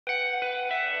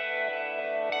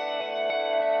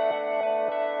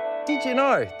Did you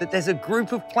know that there's a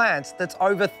group of plants that's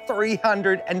over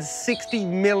 360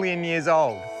 million years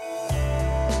old?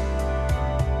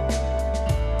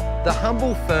 The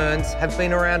humble ferns have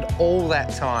been around all that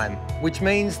time, which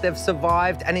means they've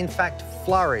survived and in fact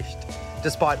flourished,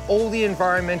 despite all the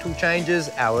environmental changes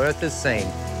our Earth has seen.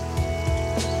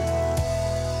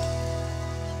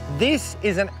 This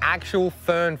is an actual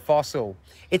fern fossil.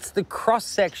 It's the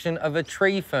cross-section of a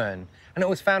tree fern, and it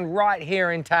was found right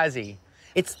here in Tassie.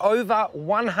 It's over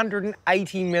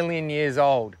 180 million years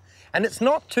old, and it's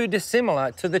not too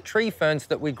dissimilar to the tree ferns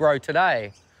that we grow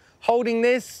today. Holding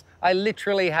this, I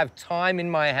literally have time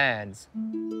in my hands.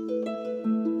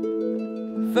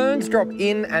 Ferns drop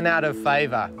in and out of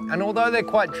favour, and although they're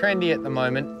quite trendy at the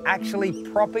moment, actually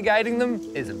propagating them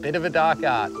is a bit of a dark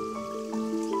art.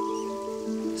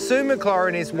 Sue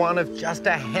MacLaurin is one of just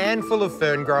a handful of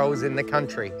fern growers in the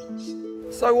country.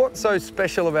 So what's so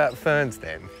special about ferns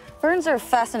then? Ferns are a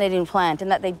fascinating plant in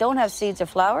that they don't have seeds or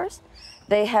flowers.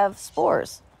 They have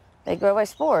spores. They grow by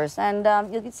spores. And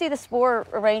you can see the spore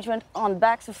arrangement on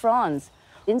backs of fronds.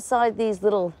 Inside these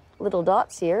little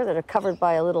dots here that are covered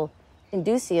by a little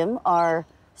indusium are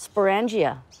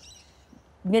sporangia,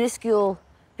 minuscule,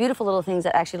 beautiful little things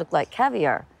that actually look like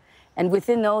caviar. And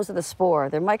within those are the spore.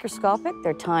 They're microscopic,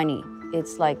 they're tiny.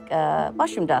 It's like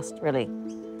mushroom dust, really.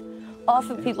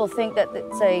 Often people think that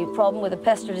it's a problem with a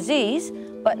pest or disease,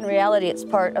 but in reality it's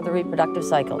part of the reproductive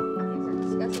cycle.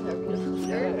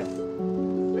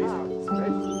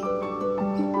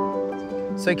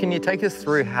 So can you take us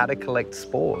through how to collect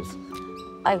spores?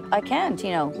 I can,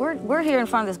 Tino. We're here in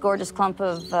front of this gorgeous clump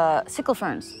of sickle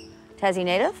ferns, Tassie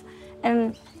native.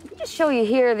 And let me just show you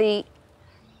here the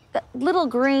little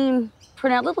green,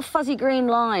 little fuzzy green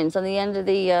lines on the end of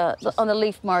on the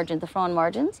leaf margin, the frond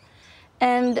margins.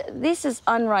 And this is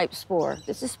unripe spore.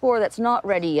 This is spore that's not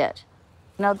ready yet.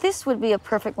 Now this would be a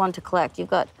perfect one to collect. You've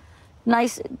got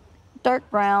nice dark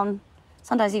brown,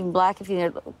 sometimes even black if you need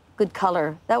a good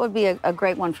color. That would be a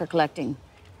great one for collecting.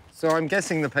 So I'm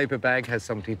guessing the paper bag has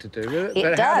something to do with it, It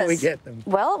but does. how do we get them?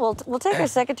 Well, we'll take our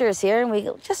secateurs here and we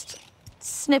just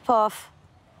snip off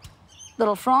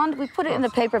little frond. We put it in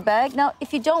the paper bag. Now,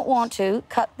 if you don't want to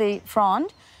cut the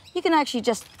frond, you can actually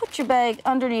just put your bag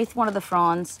underneath one of the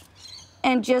fronds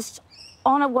and just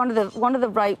on one of the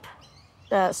ripe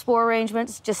spore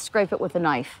arrangements, just scrape it with a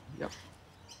knife. Yep.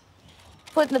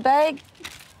 Put in the bag,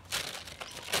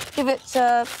 give it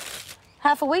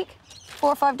half a week,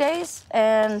 4 or 5 days,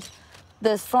 and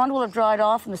the frond will have dried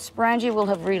off and the sporangia will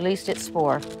have released its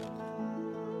spore.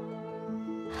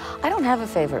 I don't have a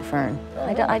favorite fern.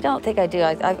 I don't think I do.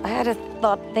 I had to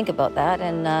think about that,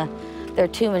 and there are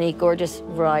too many gorgeous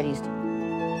varieties.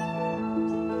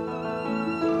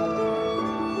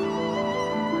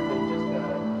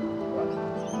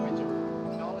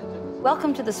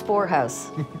 Welcome to the spore house.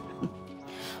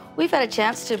 We've had a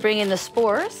chance to bring in the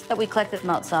spores that we collected from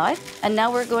outside, and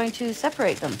now we're going to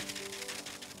separate them.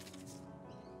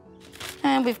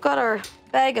 And we've got our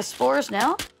bag of spores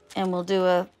now, and we'll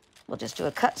just do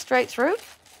a cut straight through.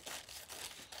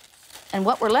 And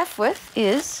what we're left with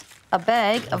is a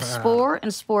bag of spore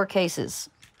and spore cases.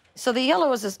 So the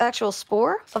yellow is the actual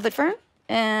spore of the fern,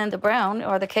 and the brown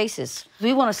are the cases.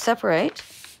 We want to separate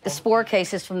the spore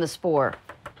cases from the spore.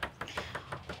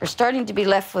 We're starting to be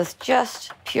left with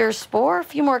just pure spore. A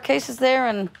few more cases there,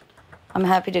 and I'm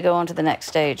happy to go on to the next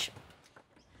stage.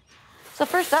 So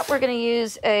first up, we're going to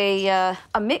use a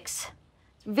mix.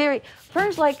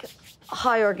 Ferns like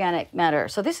high organic matter.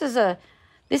 So this is a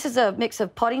mix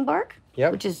of potting bark,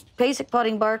 which is basic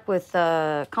potting bark with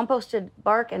composted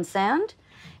bark and sand.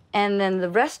 And then the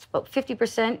rest, about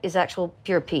 50%, is actual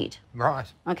pure peat. Right.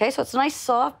 Okay, so it's nice,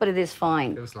 soft, but it is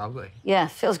fine. Feels lovely. Yeah,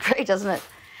 feels great, doesn't it?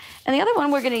 And the other one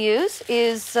we're going to use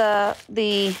is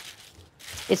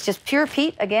it's just pure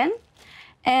peat again,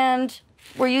 and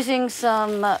we're using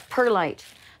some perlite.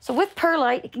 So with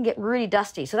perlite, it can get really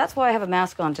dusty. So that's why I have a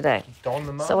mask on today. Don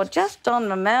the mask? So I'll just don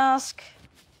the mask.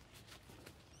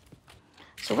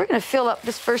 So we're going to fill up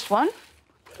this first one.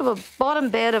 We have a bottom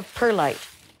bed of perlite.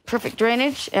 Perfect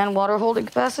drainage and water holding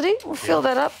capacity. We'll fill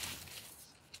that up.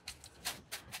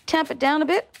 Tamp it down a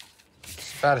bit.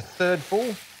 It's about a third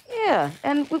full. Yeah,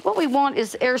 and what we want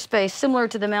is airspace similar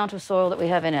to the amount of soil that we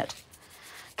have in it.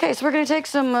 Okay, so we're going to take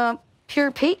some pure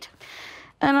peat.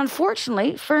 And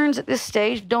unfortunately, ferns at this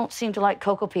stage don't seem to like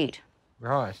cocoa peat.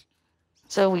 Right.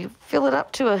 So we fill it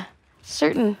up to a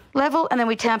certain level, and then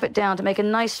we tamp it down to make a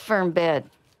nice firm bed.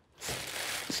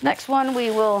 This next one,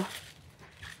 we will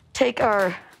take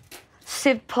our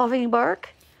sieved potting bark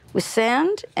with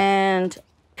sand and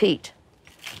peat.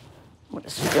 We'll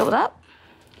just fill it up.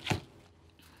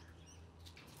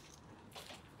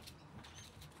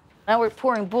 Now we're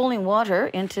pouring boiling water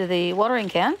into the watering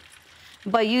can.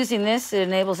 By using this, it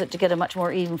enables it to get a much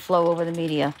more even flow over the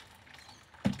media.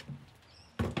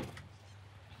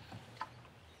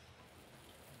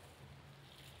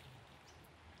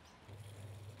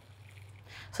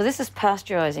 So this is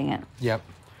pasteurizing it. Yep.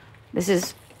 This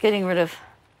is getting rid of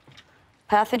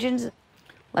pathogens.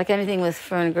 Like anything with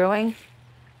fern growing,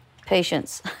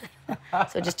 patience.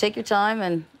 So just take your time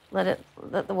and let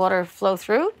the water flow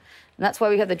through. And that's why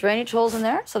we have the drainage holes in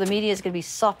there. So the media is going to be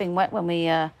sopping wet when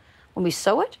we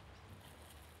sow it.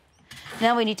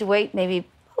 Now we need to wait maybe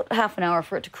about half an hour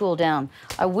for it to cool down.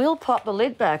 I will pop the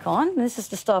lid back on. And this is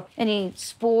to stop any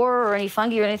spore or any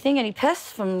fungi or anything, any pests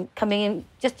from coming in,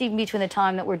 just even between the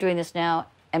time that we're doing this now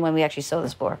and when we actually sow the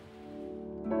spore.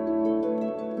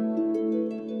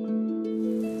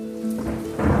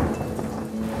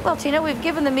 Well, Tino, we've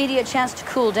given the media a chance to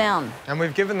cool down. And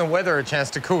we've given the weather a chance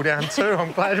to cool down too.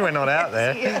 I'm glad we're not out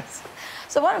there. Yes.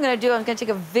 So what I'm going to do, I'm going to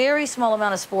take a very small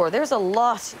amount of spore. There's a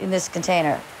lot in this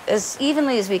container. As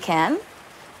evenly as we can,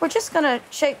 we're just going to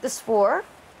shape the spore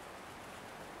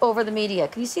over the media.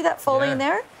 Can you see that folding in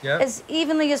there? Yeah. As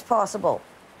evenly as possible.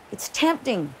 It's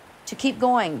tempting to keep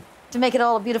going, to make it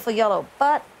all a beautiful yellow,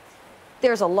 but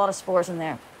there's a lot of spores in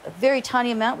there. A very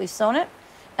tiny amount, we've sown it,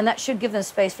 and that should give them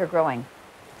space for growing.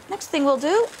 Next thing we'll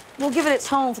do, we'll give it its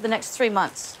home for the next 3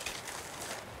 months.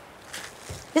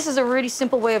 This is a really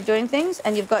simple way of doing things,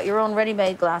 and you've got your own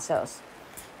ready-made glasshouse.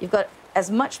 You've got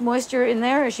as much moisture in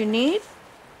there as you need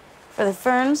for the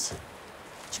ferns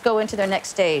to go into their next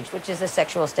stage, which is the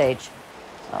sexual stage.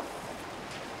 So,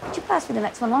 could you pass me the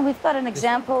next one? We've got an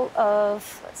example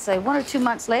of, let's say, 1 or 2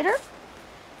 months later.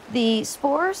 The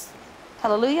spores,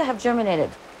 hallelujah, have germinated.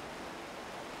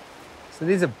 So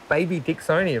these are baby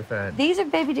Dixonia ferns. These are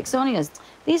baby Dixonias.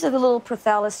 These are the little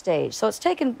prothallis stage. So it's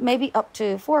taken maybe up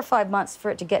to 4 or 5 months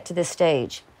for it to get to this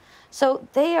stage. So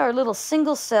they are little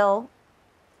single cell,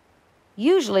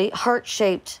 usually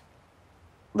heart-shaped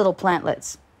little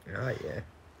plantlets. Oh, yeah.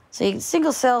 So you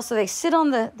single cell, so they sit on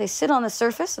the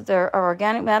surface of their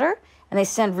organic matter, and they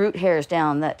send root hairs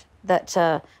down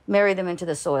that marry them into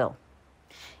the soil.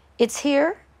 It's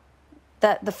here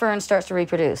that the fern starts to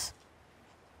reproduce.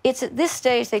 It's at this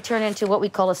stage they turn into what we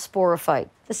call a sporophyte,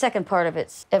 the second part of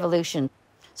its evolution.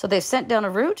 So they've sent down a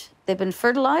root, they've been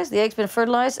fertilized, the egg's been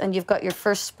fertilized, and you've got your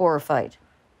first sporophyte.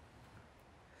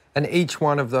 And each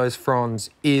one of those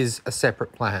fronds is a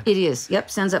separate plant? It is,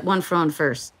 yep, sends up one frond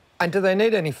first. And do they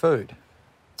need any food?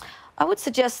 I would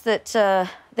suggest that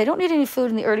they don't need any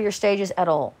food in the earlier stages at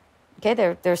all. Okay,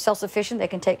 they're self-sufficient, they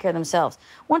can take care of themselves.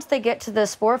 Once they get to the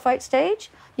sporophyte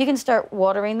stage, you can start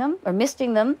watering them or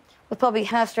misting them with probably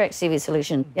half-strength seaweed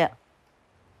solution, yeah.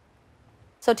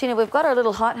 So, Tina, we've got our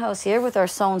little hothouse here with our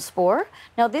sown spore.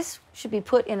 Now, this should be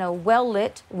put in a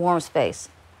well-lit, warm space.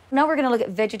 Now we're going to look at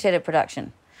vegetative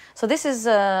production. So this is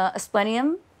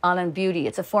Asplenium island beauty.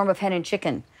 It's a form of hen and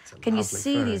chicken. Can you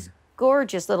see fern. These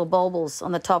gorgeous little bulbils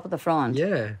on the top of the frond?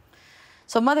 Yeah.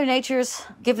 So Mother Nature's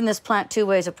given this plant 2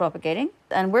 ways of propagating,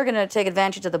 and we're going to take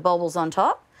advantage of the bulbils on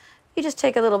top. You just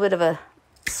take a little bit of a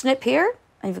snip here,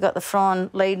 and you've got the frond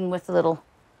laden with the little...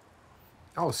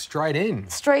 Oh, straight in.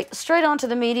 Straight onto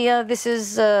the media. This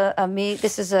is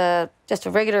just a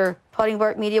regular potting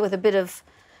bark media with a bit of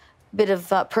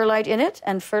perlite in it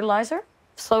and fertilizer,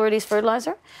 slow release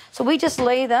fertilizer. So we just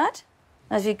lay that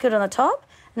as you could on the top,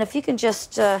 and if you can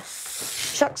just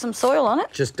chuck some soil on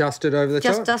it. Just dust it over the top?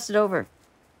 Just dust it over.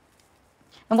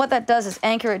 And what that does is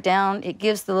anchor it down. It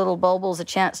gives the little bulbils a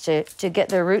chance to get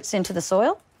their roots into the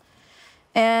soil.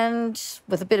 And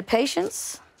with a bit of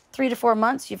patience, 3 to 4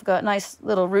 months, you've got nice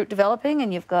little root developing,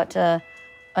 and you've got a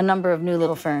number of new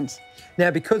little ferns.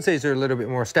 Now, because these are a little bit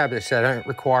more established, they don't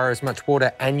require as much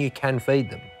water, and you can feed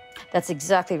them. That's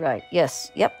exactly right,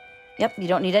 yes. Yep. You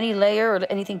don't need any layer or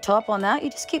anything top on that. You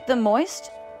just keep them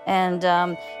moist. And,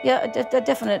 yeah, a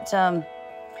definite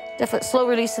slow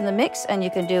release in the mix, and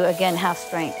you can do, again, half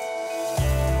strength.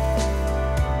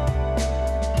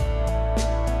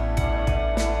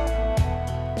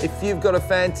 If you've got a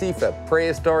fancy for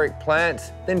prehistoric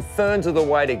plants, then ferns are the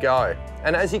way to go.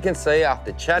 And as you can see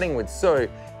after chatting with Sue,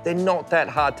 they're not that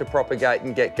hard to propagate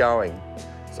and get going.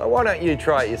 So why don't you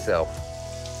try it yourself?